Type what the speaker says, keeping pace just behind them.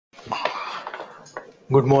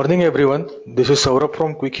Good morning, everyone. This is Saurabh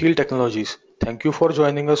from Quick Heal Technologies. Thank you for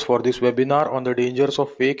joining us for this webinar on the dangers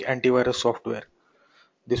of fake antivirus software.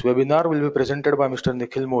 This webinar will be presented by Mr.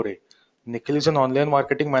 Nikhil More. Nikhil is an online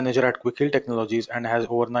marketing manager at Quick Heal Technologies and has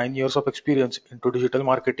over 9 years of experience into digital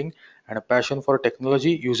marketing and a passion for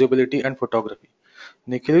technology, usability, and photography.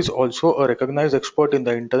 Nikhil is also a recognized expert in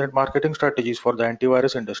the internet marketing strategies for the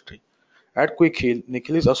antivirus industry. At Quick Heal,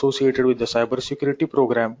 Nikhil is associated with the cybersecurity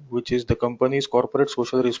program, which is the company's corporate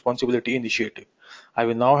social responsibility initiative. I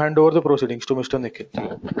will now hand over the proceedings to Mr. Nikhil.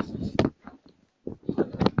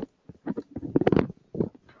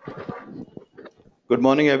 Good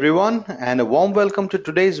morning, everyone, and a warm welcome to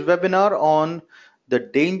today's webinar on the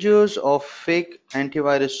dangers of fake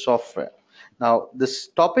antivirus software. Now, this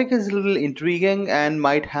topic is a little intriguing and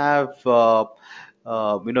might have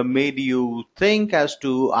made you think as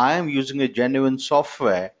to I am using a genuine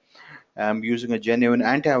software, I'm using a genuine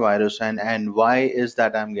antivirus, and why is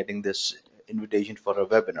that I'm getting this invitation for a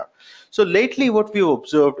webinar. So lately, what we've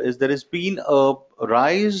observed is there has been a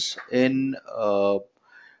rise in the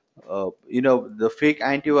fake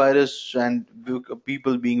antivirus and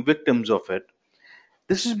people being victims of it.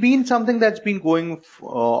 This has been something that's been going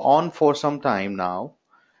on for some time now,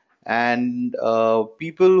 and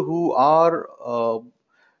people who are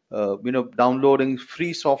downloading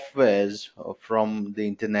free softwares from the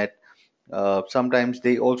internet, sometimes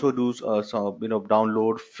they also do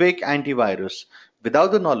download fake antivirus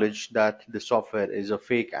without the knowledge that the software is a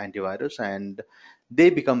fake antivirus, and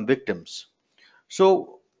they become victims.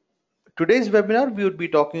 So today's webinar, we would be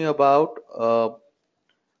talking about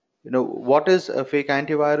what is a fake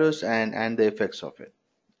antivirus and the effects of it.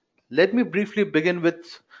 Let me briefly begin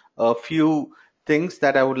with a few things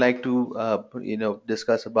that I would like to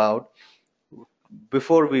discuss about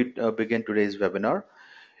before we begin today's webinar.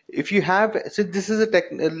 If you have, so this is a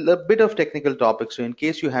bit of technical topic, so in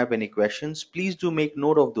case you have any questions, please do make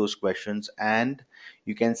note of those questions and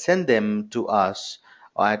you can send them to us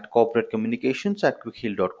at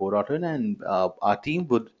corporatecommunications@quickheal.co.in, and our team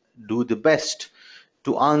would do the best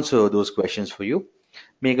to answer those questions for you.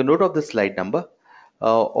 Make a note of the slide number.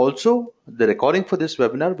 Also, the recording for this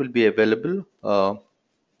webinar will be available on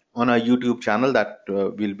our YouTube channel that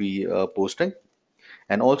we'll be posting.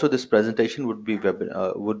 And also this presentation would be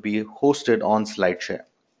hosted on SlideShare.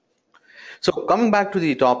 So coming back to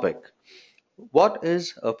the topic, what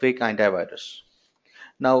is a fake antivirus?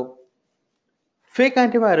 Now, fake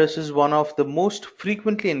antivirus is one of the most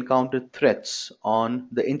frequently encountered threats on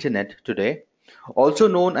the internet today, also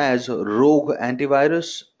known as rogue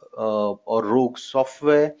antivirus or rogue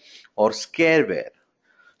software or scareware.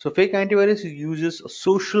 So fake antivirus uses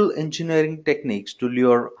social engineering techniques to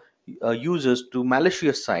lure users to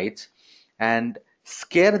malicious sites and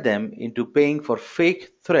scare them into paying for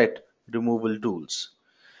fake threat removal tools.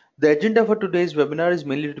 The agenda for today's webinar is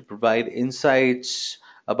mainly to provide insights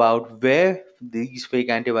about where these fake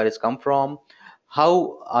antivirus come from,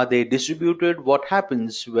 how are they distributed, what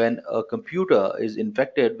happens when a computer is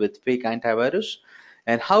infected with fake antivirus,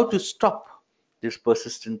 and how to stop this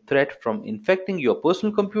persistent threat from infecting your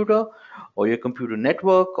personal computer or your computer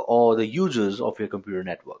network or the users of your computer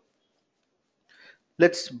network.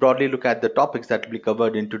 Let's broadly look at the topics that will be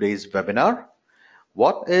covered in today's webinar.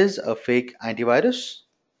 What is a fake antivirus?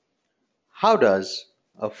 How does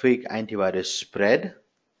a fake antivirus spread?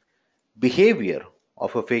 Behavior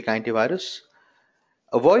of a fake antivirus.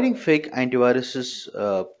 Avoiding fake antiviruses,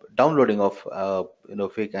 downloading of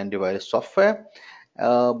fake antivirus software.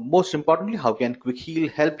 Most importantly, how can Quick Heal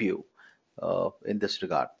help you in this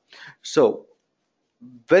regard? So,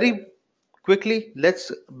 very quickly, let's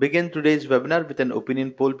begin today's webinar with an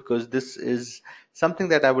opinion poll, because this is something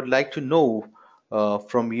that I would like to know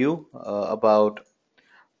from you about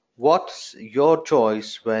what's your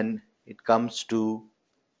choice when it comes to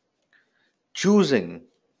choosing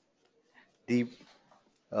the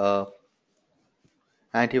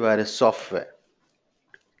antivirus software.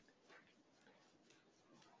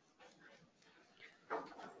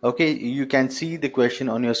 Okay, you can see the question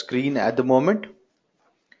on your screen at the moment.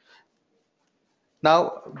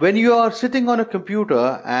 Now, when you are sitting on a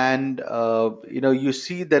computer and you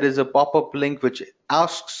see there is a pop-up link which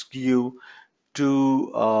asks you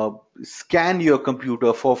to scan your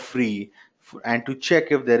computer for free and to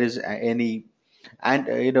check if there is any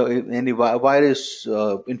virus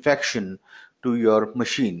infection to your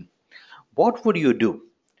machine, what would you do?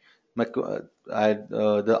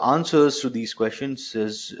 The answers to these questions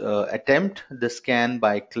is attempt the scan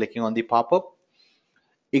by clicking on the pop-up,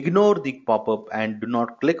 ignore the pop-up and do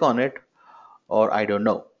not click on it, or I don't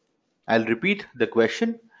know. I'll repeat the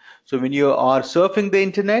question. So when you are surfing the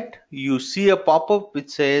internet, you see a pop-up which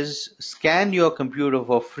says scan your computer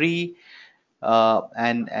for free,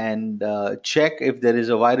 and check if there is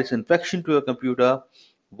a virus infection to your computer.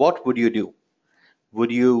 What would you do?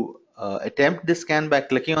 Would you attempt the scan by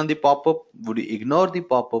clicking on the pop-up? Would you ignore the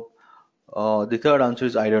pop-up? The third answer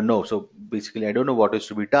is I don't know. So basically, I don't know what is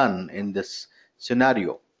to be done in this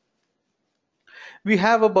scenario. We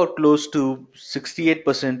have about close to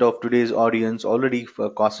 68% of today's audience already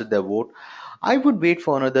casted their vote. I would wait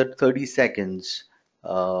for another 30 seconds,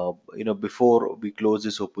 before we close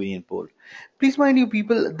this opinion poll. Please mind you,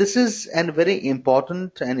 people, this is a very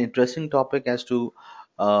important and interesting topic as to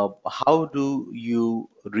how do you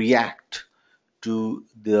react to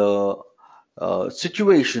the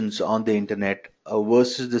situations on the internet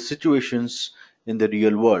versus the situations in the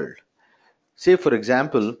real world. Say, for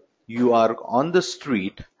example, you are on the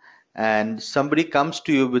street and somebody comes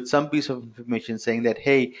to you with some piece of information saying that,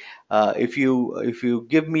 hey, if you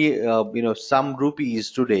give me some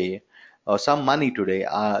rupees today or some money today,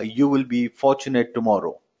 you will be fortunate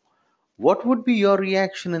tomorrow. What would be your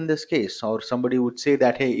reaction in this case? Or somebody would say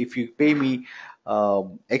that, hey, if you pay me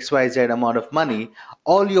XYZ amount of money,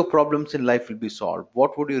 all your problems in life will be solved.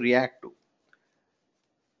 What would you react to?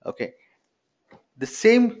 Okay, the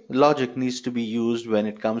same logic needs to be used when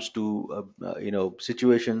it comes to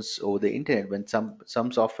situations over the internet, when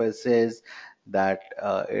some software says that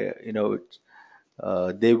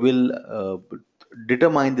they will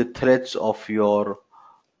determine the threats of your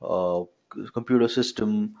uh, computer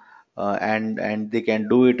system, and they can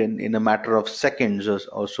do it in a matter of seconds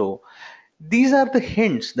or so. These are the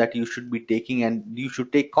hints that you should be taking, and you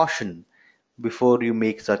should take caution before you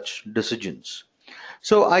make such decisions.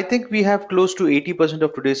 So I think we have close to 80%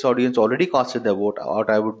 of today's audience already casted their vote. What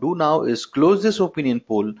I would do now is close this opinion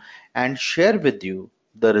poll and share with you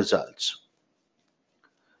the results.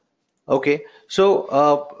 Okay,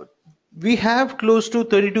 so we have close to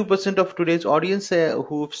 32% of today's audience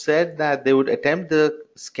who've said that they would attempt the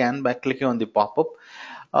scan by clicking on the pop-up.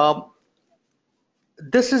 Um,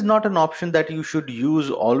 this is not an option that you should use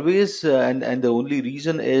always, and the only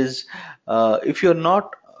reason is if you're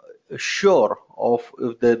not sure of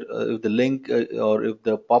if the link or if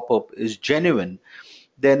the pop-up is genuine,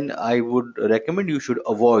 then I would recommend you should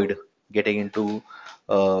avoid getting into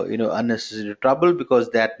unnecessary trouble, because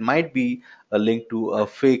that might be a link to a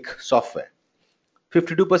fake software.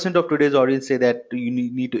 52% of today's audience say that you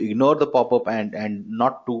need to ignore the pop-up and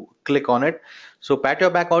not to click on it. So pat your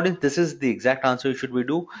back, audience, this is the exact answer you should be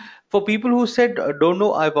do. For people who said don't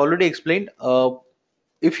know, I've already explained.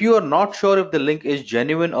 If you are not sure if the link is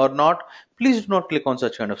genuine or not, please do not click on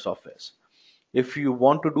such kind of softwares. If you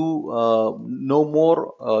want to do know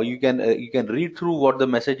more, you can read through what the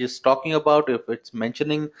message is talking about. If it's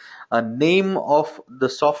mentioning a name of the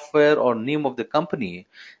software or name of the company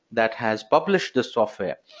that has published the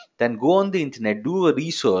software, then go on the internet, do a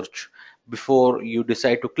research before you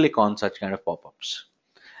decide to click on such kind of pop-ups.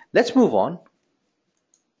 Let's move on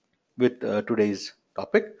with today's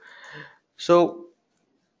topic. So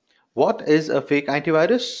what is a fake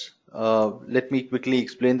antivirus? Let me quickly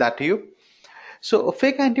explain that to you. So, a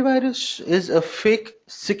fake antivirus is a fake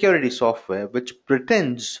security software which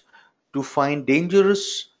pretends to find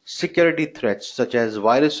dangerous security threats such as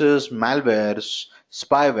viruses, malwares,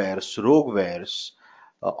 spywares, roguewares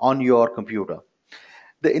on your computer.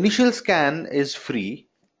 The initial scan is free,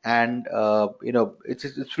 and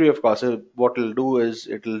it's free of cost. So what it'll do is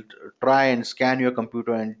it'll try and scan your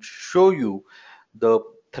computer and show you the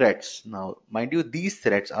threats. Now, mind you, these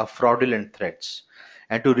threats are fraudulent threats,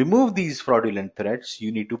 and to remove these fraudulent threats,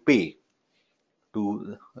 you need to pay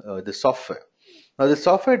to the software. Now, the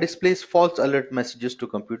software displays false alert messages to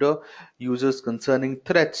computer users concerning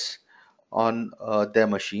threats on their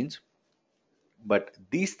machines, but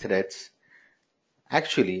these threats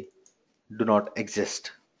actually do not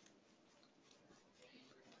exist.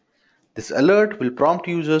 This alert will prompt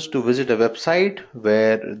users to visit a website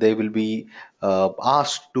where they will be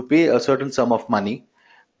asked to pay a certain sum of money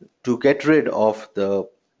to get rid of the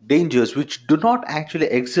dangers which do not actually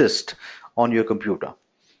exist on your computer.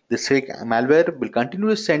 This fake malware will continue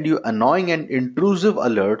to send you annoying and intrusive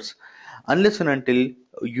alerts unless and until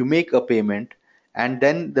you make a payment, and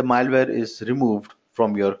then the malware is removed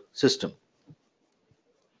from your system.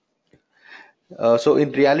 So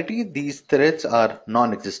in reality, these threats are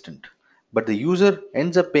non-existent, but the user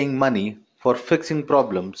ends up paying money for fixing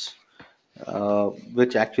problems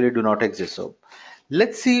which actually do not exist. So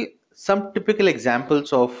let's see some typical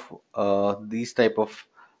examples of these type of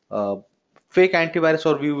uh, fake antivirus,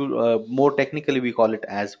 or we will more technically we call it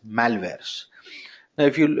as malwares. Now,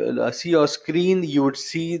 if you see your screen, you would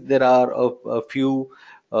see there are a few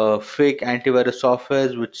fake antivirus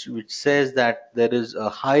softwares which says that there is a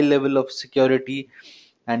high level of security,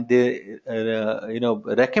 and they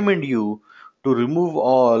recommend you to remove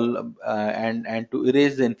all and to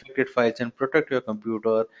erase the infected files and protect your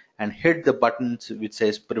computer and hit the buttons which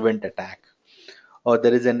says prevent attack. Or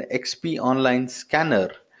there is an XP online scanner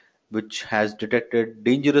which has detected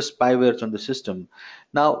dangerous spywares on the system.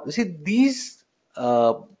 Now, you see these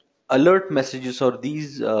uh, alert messages, or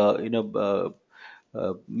these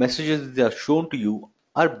messages that are shown to you,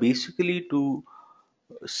 are basically to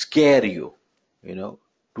scare you, you know,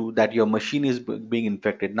 to that your machine is being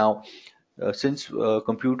infected. Now, since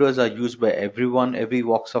computers are used by everyone, every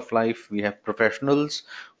walks of life, we have professionals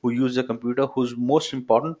who use the computer, whose most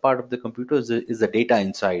important part of the computer is the data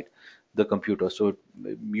inside the computer. So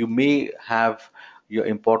you may have your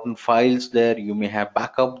important files there, you may have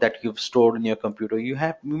backup that you've stored in your computer, you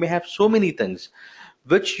may have so many things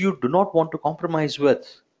which you do not want to compromise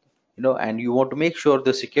with, and you want to make sure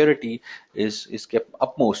the security is kept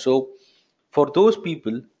upmost. So for those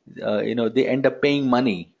people, they end up paying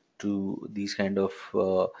money to these kind of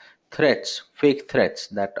threats, fake threats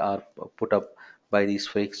that are put up by these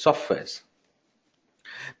fake softwares.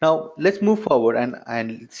 Now let's move forward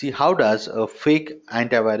and see how does a fake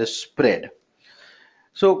antivirus spread.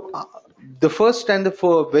 So the first and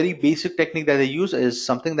very basic technique that they use is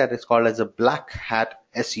something that is called as a black hat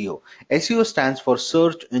SEO. SEO stands for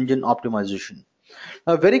search engine optimization.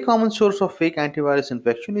 A very common source of fake antivirus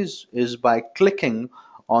infection is by clicking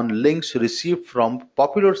on links received from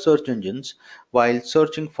popular search engines while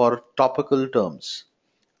searching for topical terms.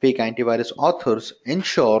 Fake antivirus authors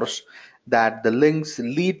ensures that the links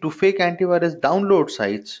lead to fake antivirus download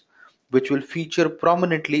sites which will feature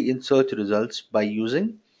prominently in search results by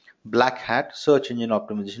using black hat search engine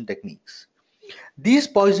optimization techniques. These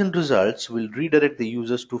poisoned results will redirect the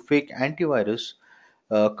users to fake antivirus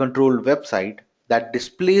controlled website that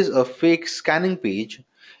displays a fake scanning page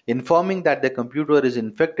informing that their computer is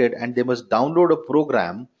infected and they must download a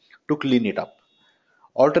program to clean it up.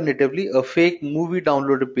 Alternatively, a fake movie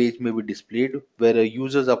downloader page may be displayed where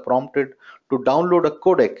users are prompted to download a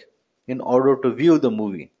codec in order to view the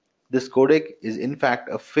movie. This codec is in fact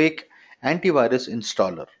a fake antivirus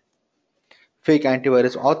installer. Fake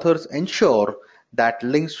antivirus authors ensure that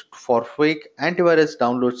links for fake antivirus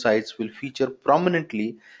download sites will feature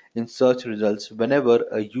prominently in search results whenever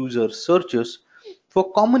a user searches for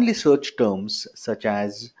commonly searched terms such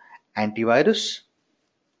as antivirus,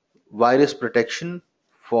 virus protection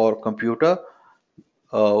for computer,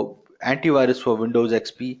 uh, antivirus for Windows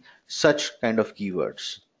XP, such kind of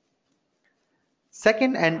keywords.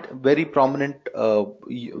 Second and very prominent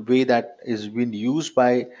way that is being used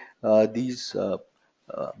by these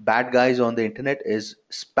bad guys on the internet is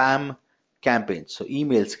spam campaigns. So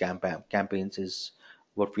email campaigns is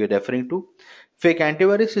what we are referring to. Fake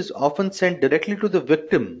antivirus is often sent directly to the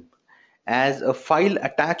victim as a file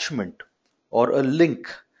attachment or a link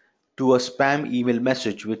to a spam email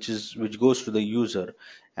message which goes to the user,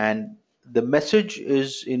 and the message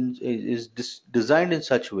is designed in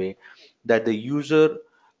such a way that the user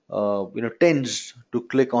tends to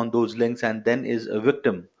click on those links and then is a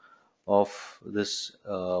victim of this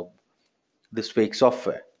fake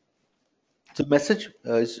software. So message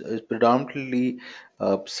is predominantly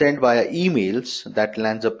sent via emails that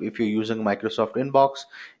lands up, if you're using Microsoft Inbox,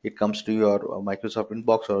 it comes to your Microsoft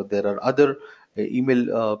Inbox, or there are other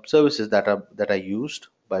email services that are used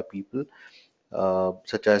by people,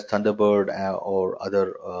 such as Thunderbird or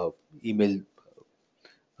other email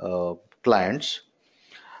uh, clients.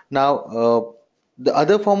 Now, the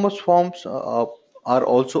other forms are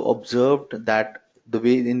also observed that the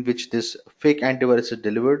way in which this fake antivirus is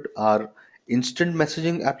delivered are instant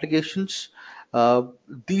messaging applications. Uh,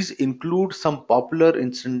 these include some popular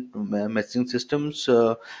instant messaging systems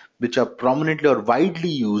which are prominently or widely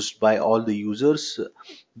used by all the users.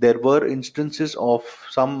 There were instances of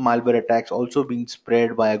some malware attacks also being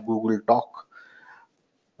spread via Google Talk.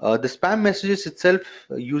 The spam messages itself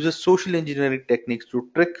uses social engineering techniques to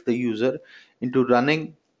trick the user into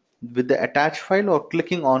running with the attached file or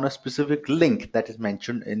clicking on a specific link that is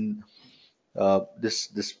mentioned in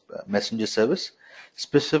this messenger service.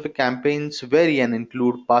 Specific campaigns vary and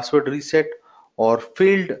include password reset or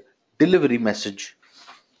failed delivery message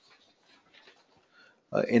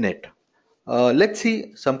in it. Let's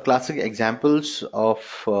see some classic examples of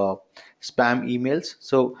spam emails.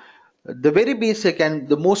 So, the very basic and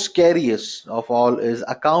the most scariest of all is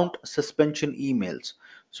account suspension emails.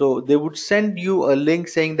 So, they would send you a link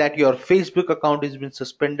saying that your Facebook account has been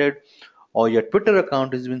suspended, or your Twitter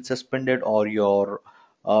account has been suspended, or your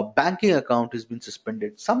banking account has been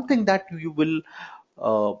suspended, something that you will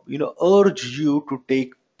urge you to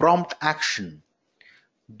take prompt action,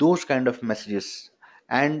 those kind of messages.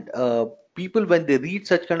 And people, when they read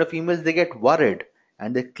such kind of emails, they get worried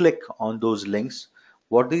and they click on those links.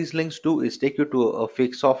 What these links do is take you to a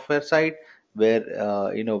fake software site where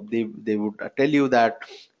they would tell you that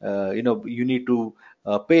you need to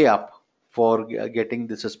pay up for getting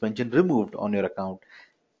the suspension removed on your account,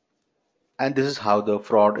 and this is how the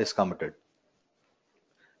fraud is committed.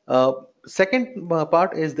 uh, Second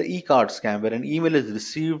part is the e-card scam, where an email is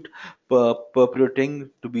received purporting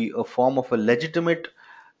to be a form of a legitimate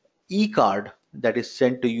e-card that is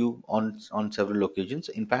sent to you on several occasions.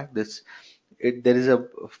 In fact, there is a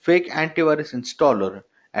fake antivirus installer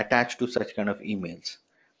attached to such kind of emails.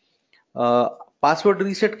 Uh, Password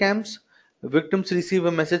reset scams. Victims receive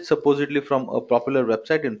a message supposedly from a popular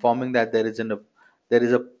website informing that there is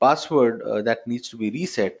a password that needs to be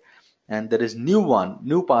reset, and there is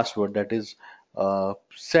new password that is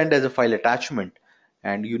sent as a file attachment,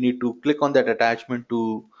 and you need to click on that attachment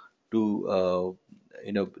to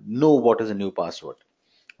know what is a new password.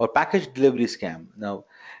 Or package delivery scam. Now,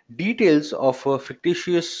 details of a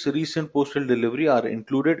fictitious recent postal delivery are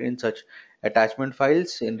included in such attachment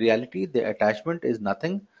files. In reality, the attachment is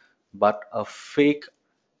nothing but a fake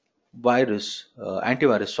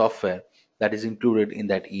antivirus software that is included in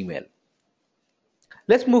that email.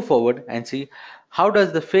 Let's move forward and see how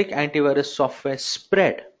does the fake antivirus software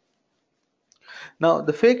spread. Now,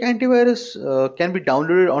 the fake antivirus can be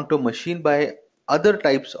downloaded onto a machine by other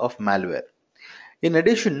types of malware. In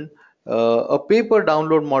addition, a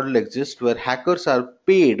pay-per-download model exists where hackers are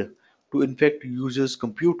paid to infect users'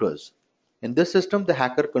 computers. In this system, the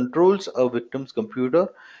hacker controls a victim's computer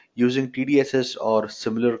using TDSS or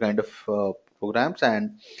similar kind of programs,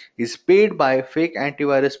 and is paid by a fake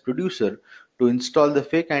antivirus producer to install the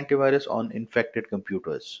fake antivirus on infected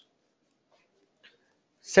computers.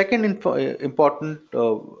 Second important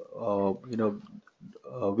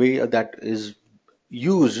way that is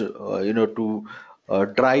used to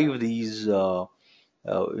drive these software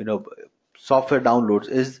downloads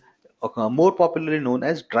is more popularly known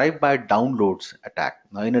as drive-by downloads attack.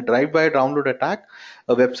 Now, in a drive-by download attack,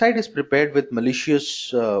 a website is prepared with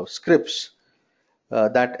malicious scripts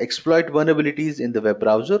that exploit vulnerabilities in the web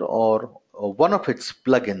browser or one of its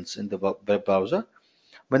plugins in the web browser.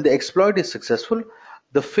 When the exploit is successful,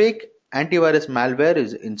 the fake antivirus malware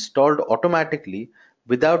is installed automatically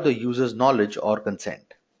without the user's knowledge or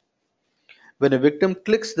consent. When a victim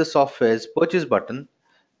clicks the software's purchase button,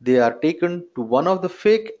 they are taken to one of the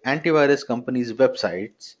fake antivirus company's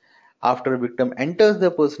websites. After a victim enters their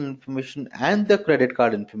personal information and their credit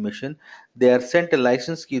card information, they are sent a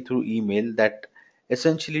license key through email that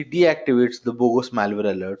essentially deactivates the bogus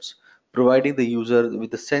malware alerts, providing the user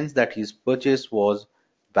with the sense that his purchase was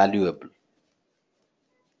valuable.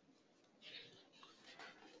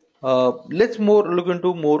 Let's more look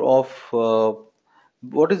into more of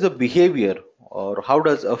what is the behavior, or how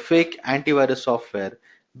does a fake antivirus software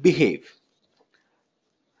behave.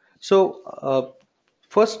 So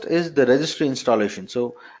first is the registry installation.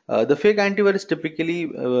 So the fake antivirus typically,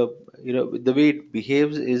 the way it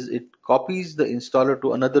behaves is it copies the installer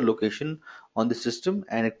to another location on the system,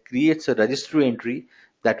 and it creates a registry entry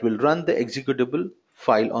that will run the executable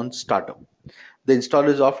file on startup. The installer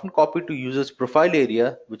is often copied to user's profile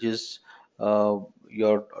area, which is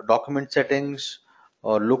your document settings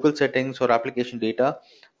or local settings or application data,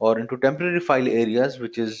 or into temporary file areas,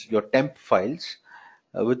 which is your temp files,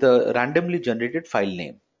 with a randomly generated file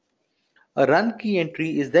name. A run key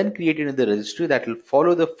entry is then created in the registry that will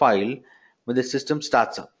follow the file when the system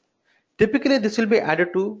starts up. Typically, this will be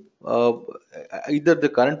added to either the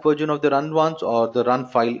current version of the run once or the run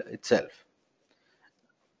file itself.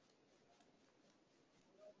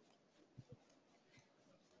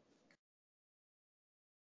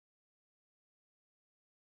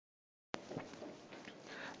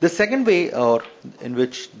 The second way, or in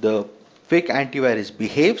which the fake antivirus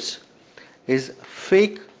behaves, is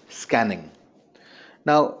fake scanning.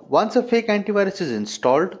 Now, once a fake antivirus is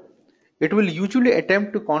installed, it will usually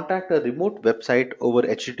attempt to contact a remote website over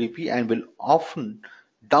HTTP and will often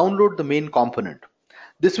download the main component.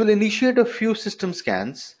 This will initiate a few system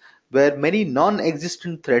scans where many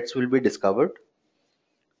non-existent threats will be discovered.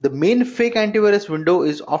 The main fake antivirus window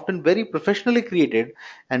is often very professionally created,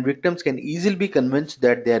 and victims can easily be convinced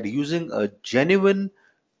that they are using a genuine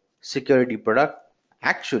security product.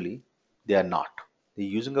 Actually, they are not. They're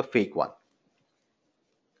using a fake one.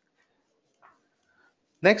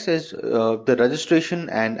 Next is the registration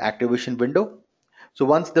and activation window. So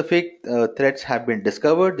once the fake threats have been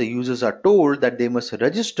discovered, the users are told that they must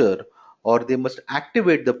register or they must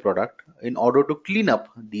activate the product in order to clean up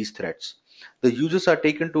these threats. The users are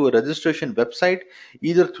taken to a registration website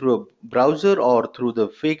either through a browser or through the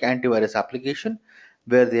fake antivirus application,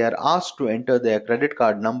 where they are asked to enter their credit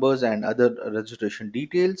card numbers and other registration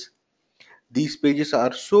details. These pages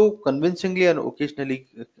are so convincingly and occasionally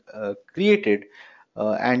created,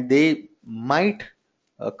 and they might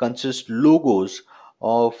consist logos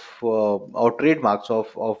of or trademarks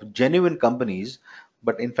of genuine companies,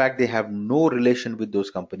 but in fact they have no relation with those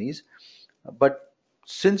companies. But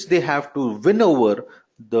since they have to win over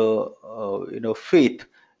the faith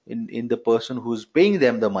in the person who's paying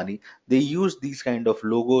them the money, they use these kind of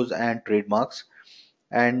logos and trademarks.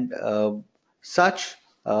 And such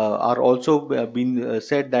are also been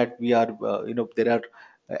said that we are there are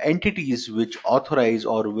entities which authorize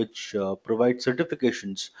or which provide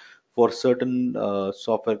certifications for certain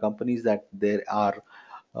software companies, that they are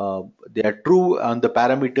true on the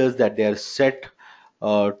parameters that they are set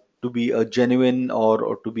uh, to be a genuine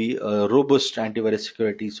or to be a robust antivirus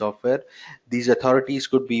security software. These authorities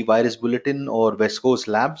could be Virus Bulletin or West Coast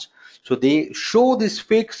Labs. So they show these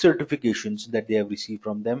fake certifications that they have received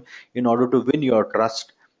from them in order to win your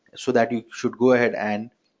trust, so that you should go ahead and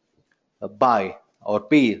buy or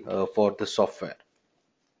pay for the software.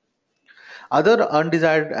 Other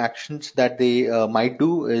undesired actions that they might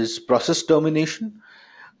do is process termination.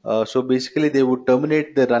 So basically, they would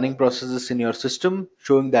terminate the running processes in your system,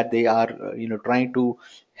 showing that they are, trying to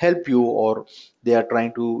help you, or they are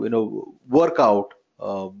trying to, work out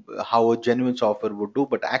how a genuine software would do.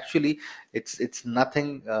 But actually, it's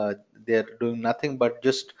nothing. They're doing nothing but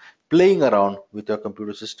just playing around with your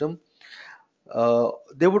computer system.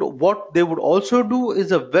 They would What they would also do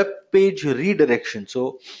is a web page redirection.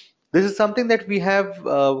 So this is something that we have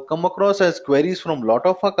come across as queries from a lot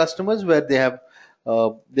of our customers, where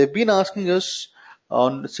they've been asking us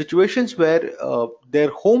on situations where their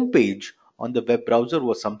home page on the web browser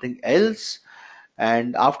was something else,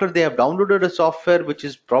 and after they have downloaded a software which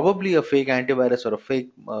is probably a fake antivirus or a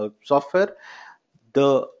fake software,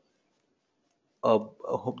 the uh,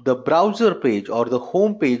 the browser page or the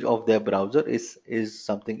home page of their browser is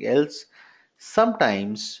something else.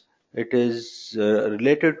 Sometimes it is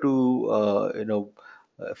related to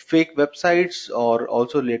fake websites, or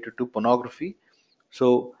also related to pornography.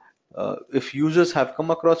 So if users have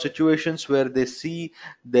come across situations where they see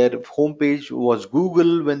their homepage was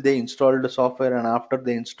Google when they installed the software, and after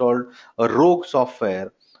they installed a rogue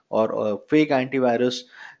software or a fake antivirus,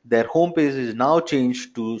 their homepage is now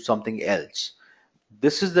changed to something else.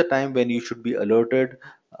 This is the time when you should be alerted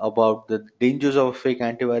about the dangers of a fake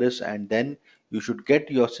antivirus, and then you should get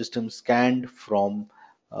your system scanned from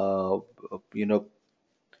uh, you know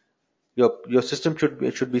your system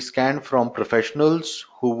should be scanned from professionals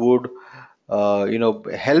who would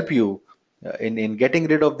help you in getting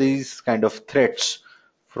rid of these kind of threats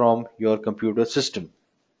from your computer system.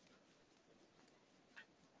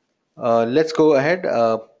 Let's go ahead.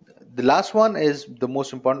 The last one is the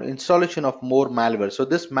most important: installation of more malware. So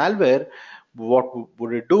this malware, what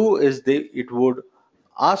would it do is it would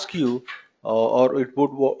ask you, or it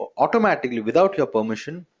would automatically, without your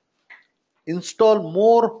permission, install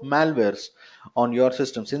more malwares on your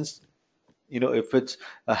system. Since if it's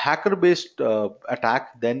a hacker based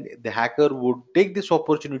attack, then the hacker would take this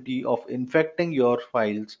opportunity of infecting your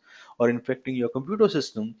files or infecting your computer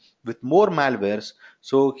system with more malwares,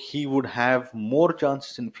 so he would have more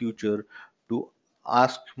chances in future to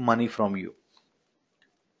ask money from you.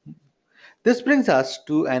 This brings us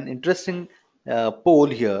to an interesting poll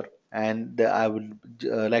here, and I would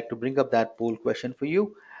like to bring up that poll question for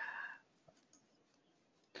you.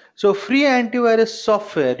 So free antivirus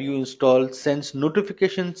software you install sends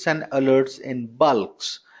notifications and alerts in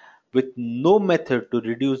bulks with no method to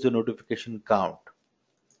reduce the notification count.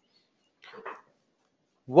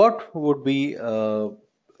 What would be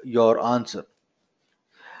your answer?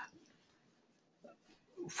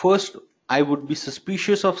 First, I would be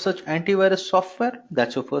suspicious of such antivirus software.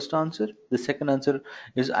 That's your first answer. The second answer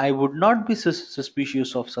is I would not be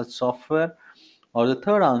suspicious of such software. Or the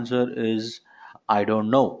third answer is I don't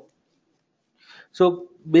know. So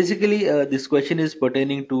basically, this question is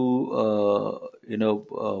pertaining to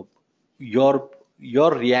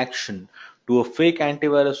your reaction to a fake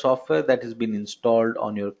antivirus software that has been installed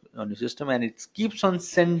on your system, and it keeps on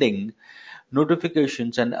sending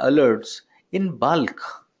notifications and alerts in bulk.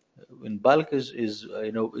 In bulk is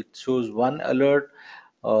it shows one alert,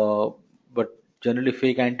 uh, but generally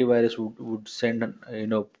fake antivirus would send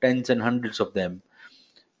tens and hundreds of them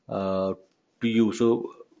uh, to you.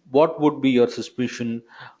 So what would be your suspicion?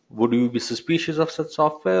 Would you be suspicious of such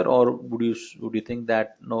software, or would you think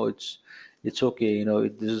that no, it's okay,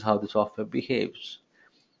 this is how the software behaves,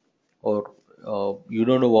 or you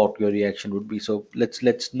don't know what your reaction would be. So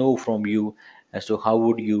let's know from you as to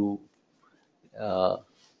uh,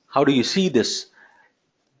 how do you see this,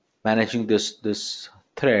 managing this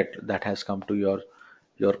threat that has come to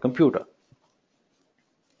your computer.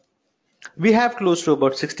 We have close to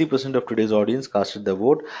about 60% of today's audience casted their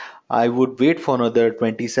vote. I would wait for another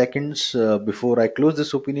 20 seconds before I close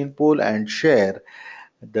this opinion poll and share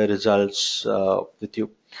the results with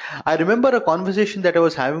you. I remember a conversation that I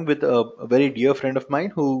was having with a very dear friend of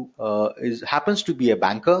mine who happens to be a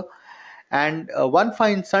banker. And one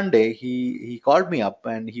fine Sunday, he called me up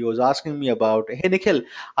and he was asking me about, hey Nikhil,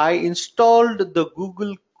 I installed the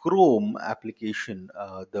Google Chrome application,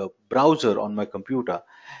 the browser on my computer,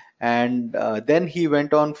 and then he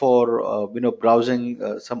went on for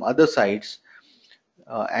browsing some other sites,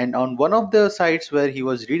 and on one of the sites where he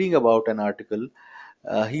was reading about an article,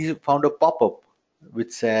 he found a pop-up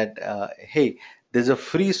which said, hey, there's a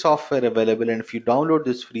free software available, and if you download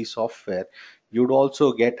this free software, you'd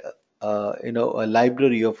also get a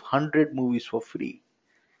library of 100 movies for free.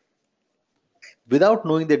 Without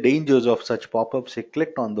knowing the dangers of such pop-ups, he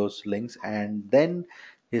clicked on those links, and then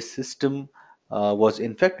his system was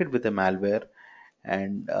infected with a malware,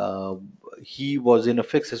 and he was in a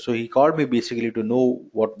fix. So he called me basically to know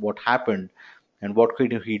what happened and what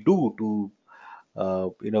could he do to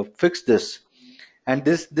fix this. And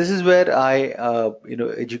this is where I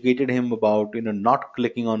educated him about not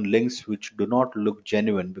clicking on links which do not look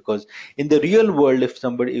genuine, because in the real world, if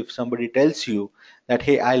somebody tells you that,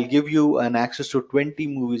 hey, I'll give you an access to 20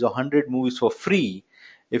 movies or 100 movies for free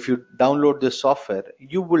if you download this software,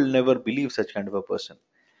 you will never believe such kind of a person.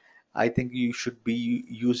 I think you should be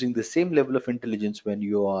using the same level of intelligence when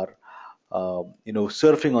you are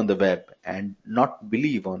surfing on the web, and not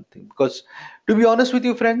believe on things. Because to be honest with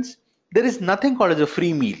you, friends, there is nothing called as a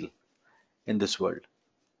free meal in this world.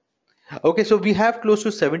 Okay, so we have close to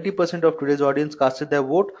 70% of today's audience casted their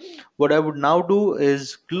vote. What I would now do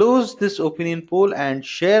is close this opinion poll and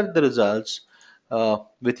share the results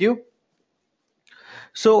with you.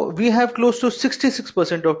 So we have close to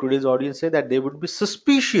 66% of today's audience say that they would be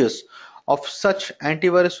suspicious of such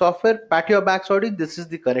antivirus software. Pat your backs, audience. This is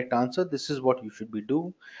the correct answer. This is what you should be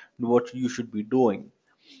doing.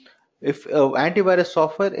 If antivirus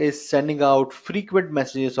software is sending out frequent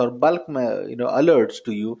messages or bulk alerts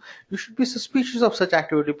to you, you should be suspicious of such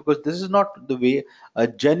activity, because this is not the way a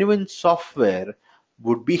genuine software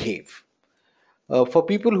would behave. For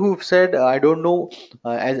people who've said, I don't know,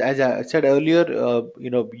 as I said earlier,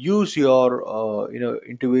 use your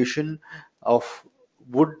intuition of,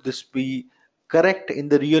 would this be correct in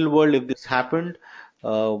the real world if this happened,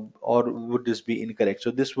 or would this be incorrect?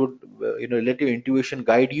 So this would let your intuition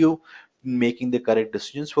guide you in making the correct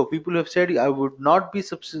decisions. For people who have said, I would not be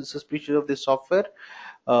suspicious of this software,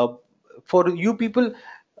 uh, for you people,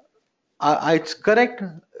 it's correct.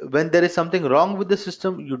 When there is something wrong with the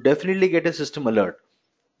system, you definitely get a system alert,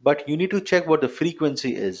 but you need to check what the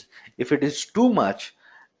frequency is. If it is too much,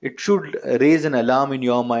 it should raise an alarm in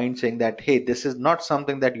your mind saying that, hey, this is not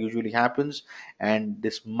something that usually happens, and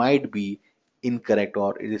this might be incorrect,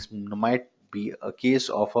 or might be a case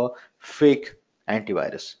of a fake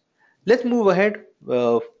antivirus. Let's move ahead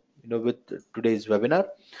with today's webinar.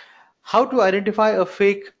 How to identify a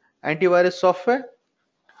fake antivirus software.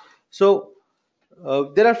 So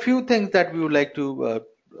there are few things that we would like to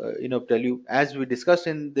tell you, as we discussed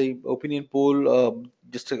in the opinion poll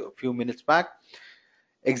just a few minutes back.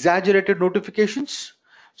 Exaggerated notifications.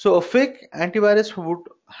 So a fake antivirus would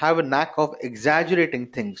have a knack of exaggerating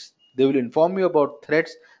things. They will inform you about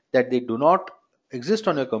threats that they do not exist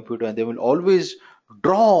on your computer, and they will always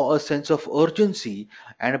draw a sense of urgency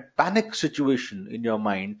and a panic situation in your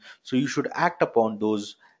mind, so you should act upon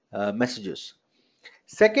those messages.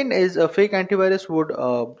 Second is, a fake antivirus would,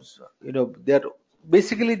 they're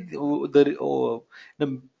basically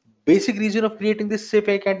the basic reason of creating this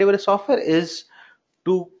fake antivirus software is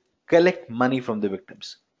to collect money from the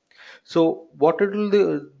victims. So what it will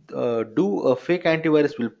do, a fake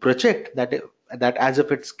antivirus will project that as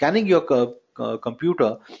if it's scanning your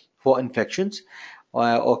computer for infections,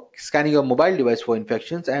 or scanning your mobile device for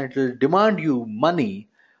infections, and it will demand you money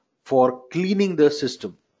for cleaning the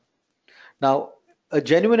system. Now, a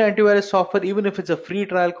genuine antivirus software, even if it's a free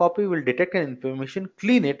trial copy, will detect an information,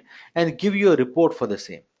 clean it, and give you a report for the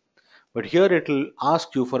same. But here it will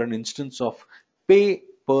ask you for an instance of pay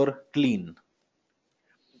per clean.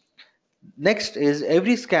 Next is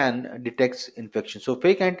every scan detects infection. So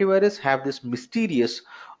fake antivirus have this mysterious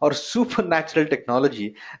or supernatural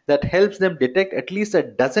technology that helps them detect at least a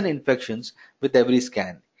dozen infections with every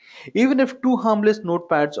scan. Even if two harmless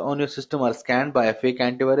notepads on your system are scanned by a fake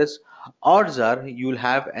antivirus, odds are you'll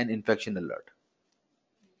have an infection alert.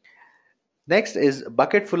 Next is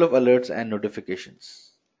bucket full of alerts and notifications.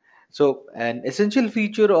 So, an essential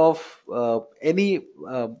feature of any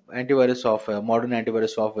antivirus software, modern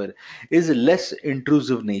antivirus software, is less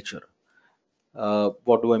intrusive nature.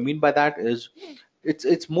 What do I mean by that? Is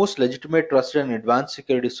it's most legitimate, trusted, and advanced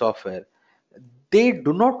security software. They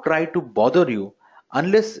do not try to bother you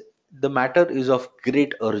unless the matter is of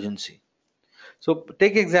great urgency. So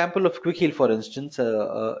take example of Quick Heal for instance.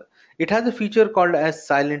 It has a feature called as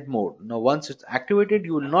silent mode. Now once it's activated,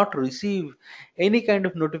 you will not receive any kind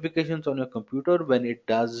of notifications on your computer when it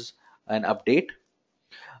does an update.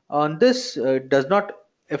 On this, does not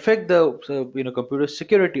affect the computer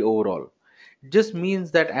security overall. It just means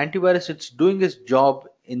that antivirus it's doing its job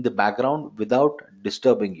in the background without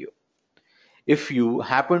disturbing you. If you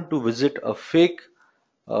happen to visit a fake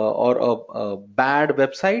or a bad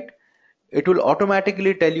website, it will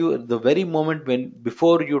automatically tell you the very moment when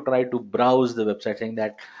before you try to browse the website, saying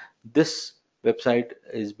that this website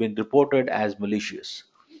is been reported as malicious.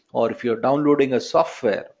 Or if you're downloading a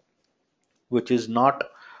software which is not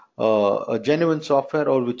a genuine software,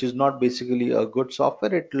 or which is not basically a good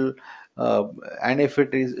software, it will uh, and if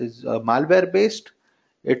it is malware based,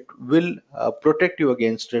 it will protect you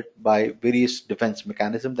against it by various defense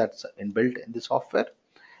mechanism that's inbuilt in the software.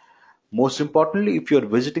 Most importantly, if you're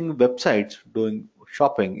visiting websites doing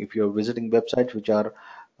shopping, if you're visiting websites which are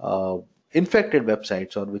uh, infected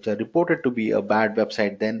websites or which are reported to be a bad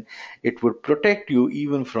website, then it would protect you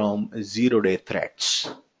even from zero-day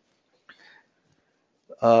threats.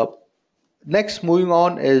 uh, Next, moving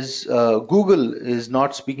on, is Google is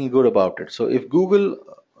not speaking good about it. So if Google,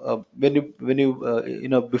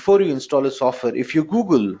 before you install a software, if you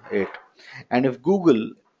Google it, and if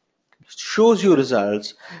Google shows you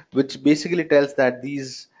results which basically tells that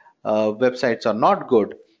these websites are not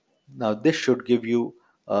good, now this should give you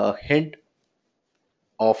a hint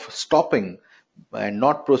of stopping and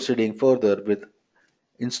not proceeding further with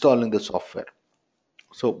installing the software.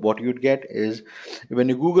 So what you'd get is, when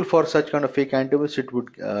you Google for such kind of fake antivirus, it would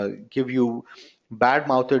give you bad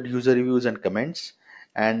mouthed user reviews and comments,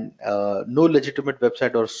 and no legitimate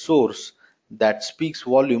website or source that speaks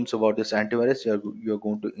volumes about this antivirus you're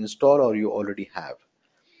going to install or you already have.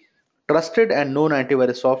 Trusted and known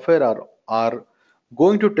antivirus software are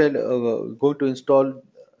going to install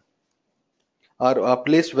are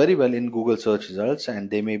placed very well in Google search results, and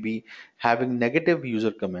they may be having negative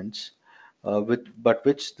user comments, but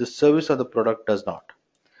which the service or the product does not.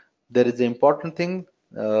 There is the important thing,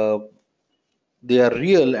 uh, they are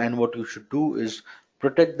real, and what you should do is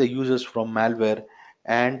protect the users from malware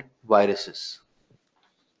and viruses.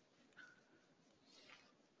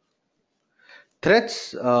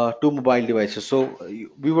 Threats to mobile devices. So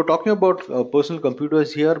we were talking about personal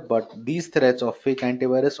computers here, but these threats of fake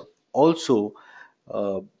antivirus also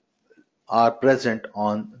uh, are present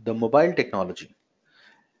on the mobile technology.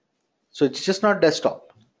 So it's just not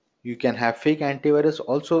desktop. You can have fake antivirus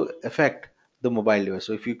also affect the mobile device.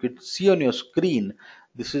 So if you could see on your screen,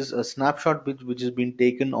 this is a snapshot which has been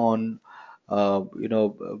taken on,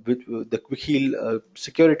 with the Quick Heal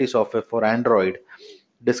security software for Android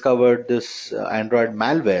discovered this Android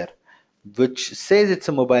malware, which says it's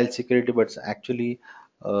a mobile security, but it's actually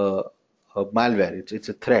uh, a malware. It's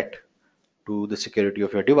a threat to the security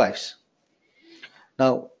of your device.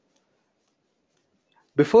 Now,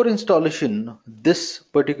 before installation, this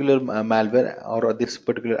particular malware or this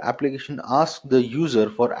particular application asks the user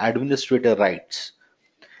for administrator rights.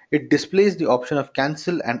 It displays the option of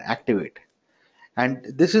cancel and activate. And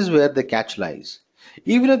this is where the catch lies.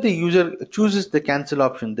 Even if the user chooses the cancel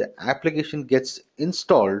option, the application gets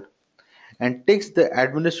installed and takes the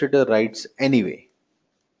administrator rights anyway.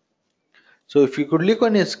 So if you could look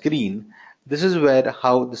on your screen, this is where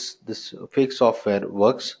how this fake software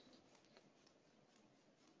works.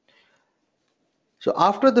 So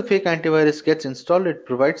after the fake antivirus gets installed, it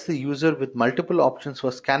provides the user with multiple options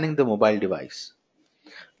for scanning the mobile device.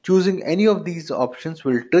 Choosing any of these options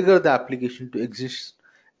will trigger the application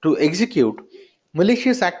to execute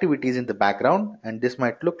malicious activities in the background, and this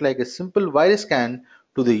might look like a simple virus scan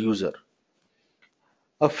to the user.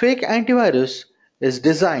 A fake antivirus is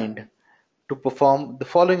designed to perform the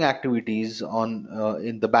following activities on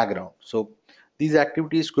in the background. So these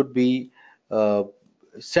activities could be uh,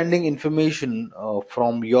 sending information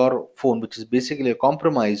from your phone, which is basically a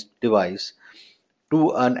compromised device,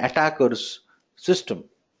 to an attacker's system.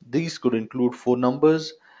 These could include phone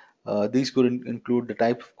numbers, these could include the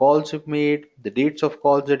type of calls you've made, the dates of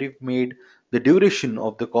calls that you've made, the duration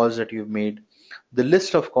of the calls that you've made, the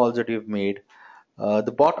list of calls that you've made,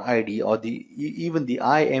 the bot ID, or even the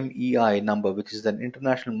IMEI number, which is an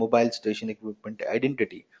International Mobile Station Equipment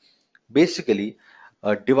Identity, basically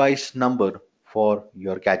a device number for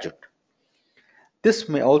your gadget. This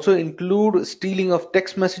may also include stealing of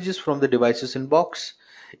text messages from the device's inbox,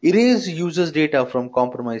 erase users' data from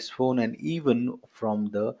compromised phone, and even from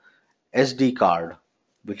the SD card,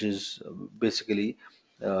 which is basically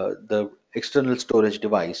the external storage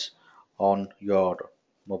device on your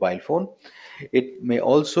mobile phone. It may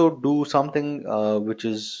also do something which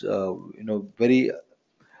is very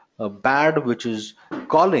bad, which is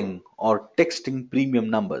calling or texting premium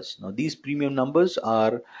numbers. Now, these premium numbers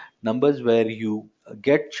are numbers where you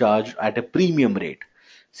get charged at a premium rate.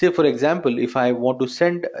 Say, for example, if I want to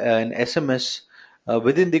send an SMS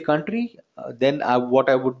within the country, then what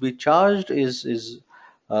I would be charged is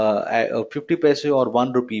 50 paise or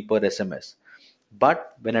 1 rupee per SMS.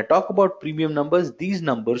 But when I talk about premium numbers, these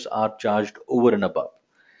numbers are charged over and above.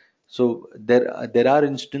 So there are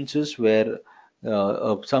instances where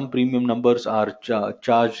some premium numbers are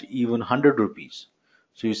charged even 100 rupees.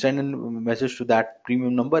 So you send a message to that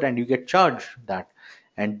premium number and you get charged that.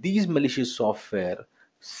 And these malicious software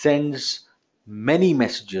sends many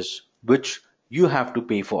messages which you have to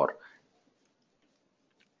pay for.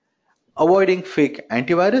 Avoiding fake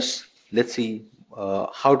antivirus. Let's see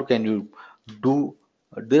how can you do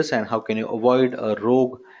this and how can you avoid a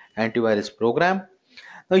rogue antivirus program.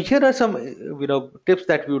 Now, here are some tips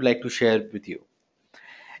that we would like to share with you.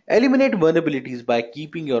 Eliminate vulnerabilities by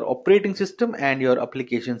keeping your operating system and your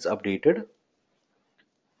applications updated.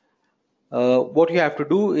 What you have to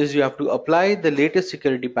do is you have to apply the latest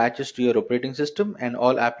security patches to your operating system and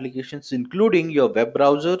all applications, including your web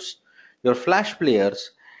browsers, your flash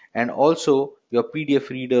players, and also your PDF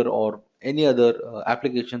reader or any other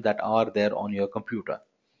application that are there on your computer.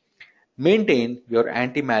 Maintain your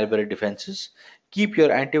anti-malware defenses. Keep your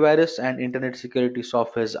antivirus and internet security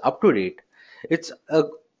softwares up to date. It's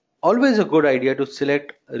always a good idea to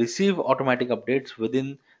select receive automatic updates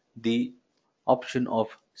within the option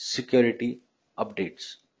of security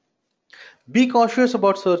updates. Be cautious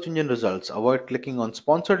about search engine results. Avoid clicking on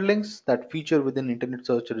sponsored links that feature within internet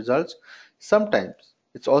search results. Sometimes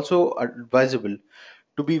it's also advisable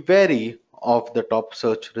to be wary of the top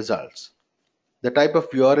search results. The type of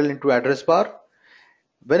URL into address bar.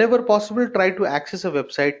 Whenever possible, try to access a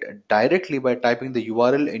website directly by typing the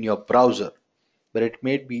URL in your browser, but it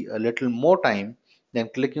may be a little more time than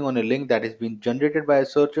clicking on a link that has been generated by a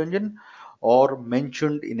search engine or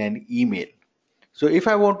mentioned in an email. So if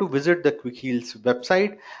I want to visit the QuickHeal's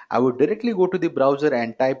website, I would directly go to the browser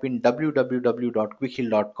and type in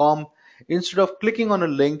www.quickheal.com instead of clicking on a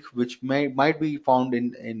link which might be found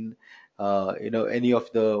in any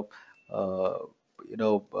of the uh, you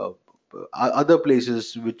know uh, other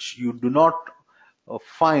places which you do not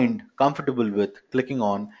find comfortable with clicking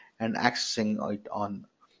on and accessing it on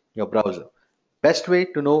your browser. Best way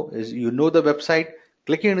to know is you know the website,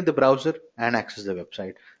 click it in the browser and access the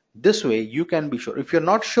website. This way you can be sure. If you're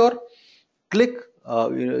not sure, click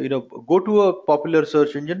go to a popular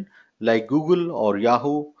search engine like Google or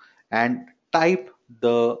Yahoo and type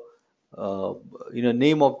the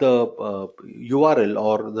name of the URL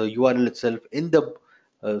or the URL itself in the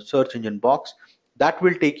search engine box. That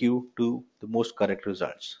will take you to the most correct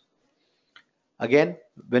results. Again,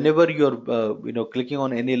 whenever you're clicking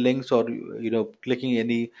on any links or clicking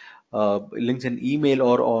any links in email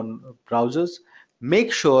or on browsers,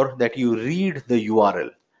 make sure that you read the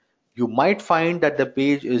URL. You might find that the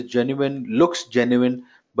page is genuine, looks genuine,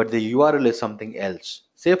 but the URL is something else.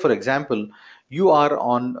 Say, for example, you are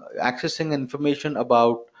on accessing information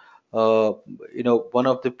about one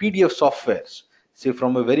of the PDF softwares, say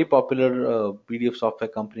from a very popular PDF software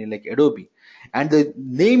company like Adobe, and the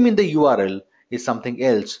name in the URL is something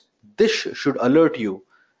else. This should alert you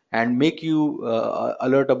and make you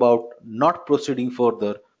alert about not proceeding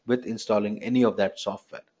further with installing any of that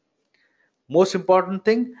software. Most important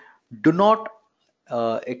thing, do not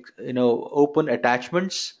open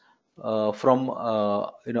attachments from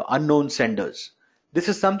unknown senders. This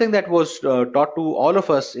is something that was taught to all of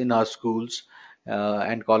us in our schools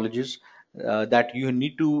and colleges, that you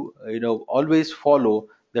need to always follow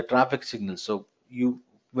the traffic signals. So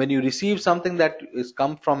when you receive something that is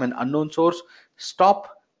come from an unknown source,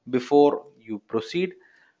 stop before you proceed.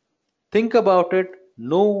 Think about it,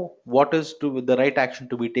 know what is the right action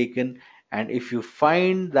to be taken, and if you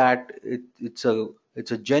find that it's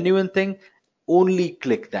a genuine thing, only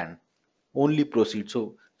click then, only proceed.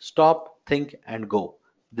 So stop, think, and go.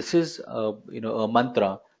 This is a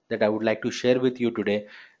mantra that I would like to share with you today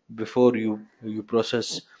before you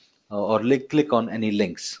process or click on any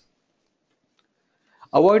links.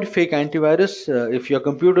 Avoid fake antivirus. If your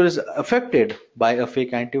computer is affected by a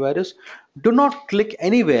fake antivirus, do not click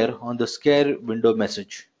anywhere on the scare window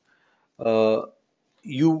message. Uh,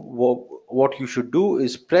 what you should do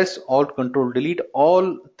is press Alt Control Delete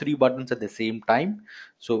all three buttons at the same time.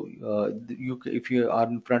 So if you are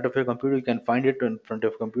in front of your computer, you can find it in front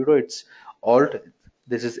of your computer. It's Alt.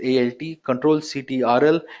 This is Alt, Control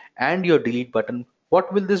CTRL, and your delete button.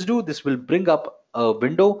 What will this do? This will bring up a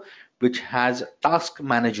window which has Task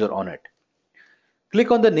Manager on it. Click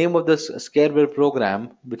on the name of the scareware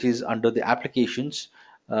program, which is under the applications,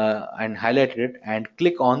 and highlight it and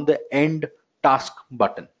click on the end task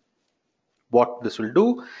button. What this will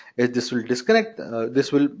do is this will disconnect,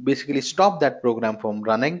 this will basically stop that program from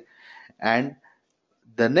running. And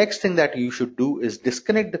the next thing that you should do is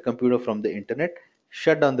disconnect the computer from the internet,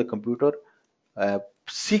 shut down the computer,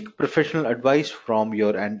 seek professional advice from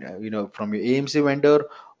your from your AMC vendor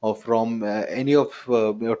or from any of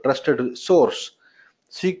your trusted source.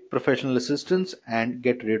 Seek professional assistance and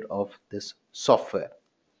get rid of this software.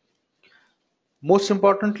 Most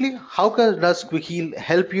importantly, does Quick Heal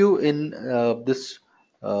help you in this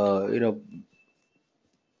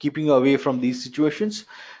keeping you away from these situations?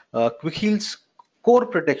 Quick Heal's core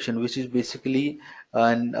protection, which is basically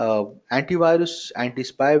an antivirus,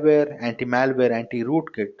 anti-spyware, anti-malware,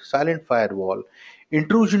 anti-rootkit, silent firewall,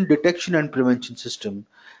 intrusion detection and prevention system,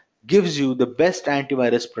 gives you the best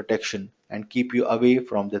antivirus protection and keep you away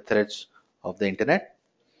from the threats of the internet.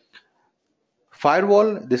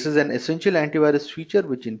 Firewall, this is an essential antivirus feature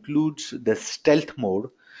which includes the stealth mode.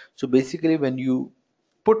 So basically, when you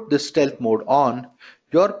put the stealth mode on,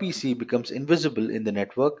 your PC becomes invisible in the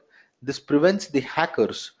network. This prevents the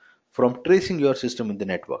hackers from tracing your system in the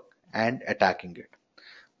network and attacking it.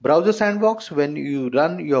 Browser sandbox, when you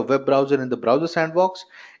run your web browser in the browser sandbox,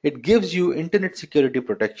 it gives you internet security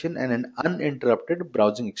protection and an uninterrupted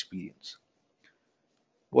browsing experience.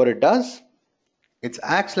 What it does, it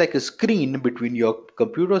acts like a screen between your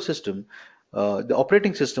computer system, the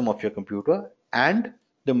operating system of your computer, and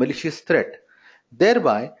the malicious threat.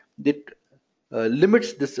 Thereby, it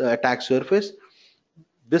limits this attack surface.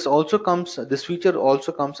 This feature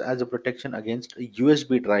also comes as a protection against a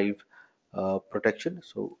USB drive protection.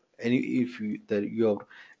 So, if you're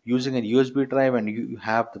using a USB drive and you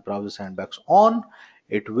have the browser sandbox on,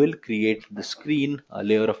 it will create the screen, a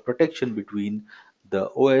layer of protection between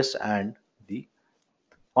the OS and the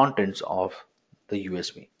contents of the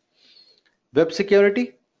USB. Web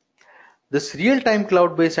security. This real-time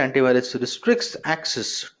cloud-based antivirus restricts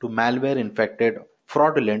access to malware-infected,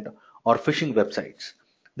 fraudulent, or phishing websites.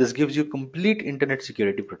 This gives you complete internet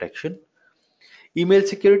security protection. Email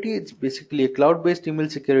security, it's basically a cloud-based email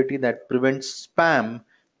security that prevents spam,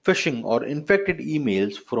 phishing, or infected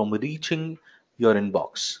emails from reaching your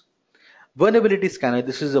inbox. Vulnerability scanner,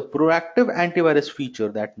 this is a proactive antivirus feature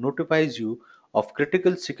that notifies you of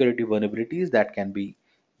critical security vulnerabilities that can be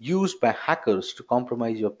used by hackers to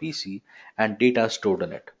compromise your PC and data stored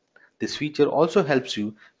on it. This feature also helps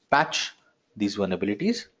you patch these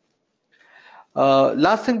vulnerabilities.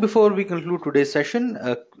 Last thing before we conclude today's session,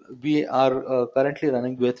 we are currently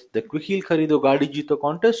running with the Quick Heal Kharido Gaadi Jeeto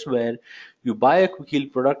contest, where you buy a Quick Heal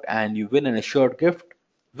product and you win an assured gift.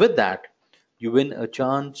 With that, you win a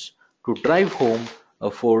chance to drive home a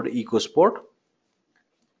Ford EcoSport.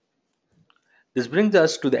 This brings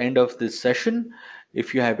us to the end of this session.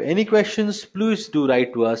 If you have any questions, please do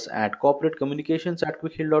write to us at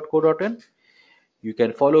corporatecommunications@quickheal.co.in. You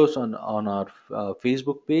can follow us on our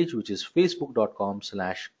Facebook page, which is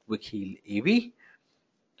facebook.com/quickhealav.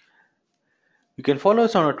 You can follow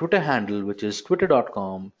us on our Twitter handle, which is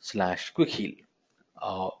twitter.com/quickheal.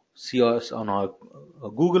 See us on our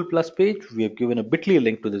Google Plus page. We have given a bit.ly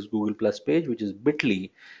link to this Google Plus page, which is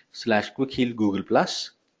bit.ly/quickheal Google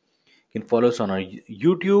Plus. You can follow us on our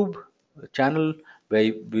YouTube channel, where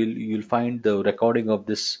you'll find the recording of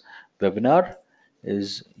this webinar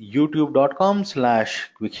is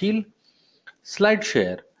youtube.com/quickheal.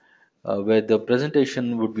 SlideShare, where the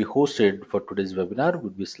presentation would be hosted for today's webinar,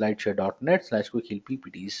 would be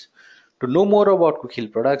slideshare.net/quickhealppts. To know more about Quick Heal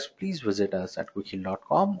products, please visit us at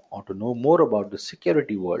quickheal.com, or to know more about the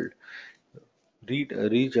security world,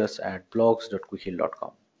 reach us at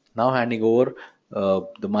blogs.quickheal.com. Now handing over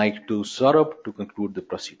the mic to Saurabh to conclude the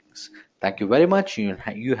proceedings. Thank you very much.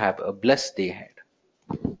 You have a blessed day ahead.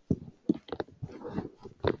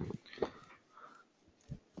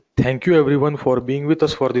 Thank you everyone for being with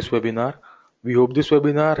us for this webinar. We hope this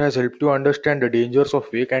webinar has helped you understand the dangers of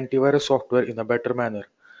fake antivirus software in a better manner.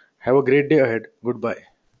 Have a great day ahead. Goodbye.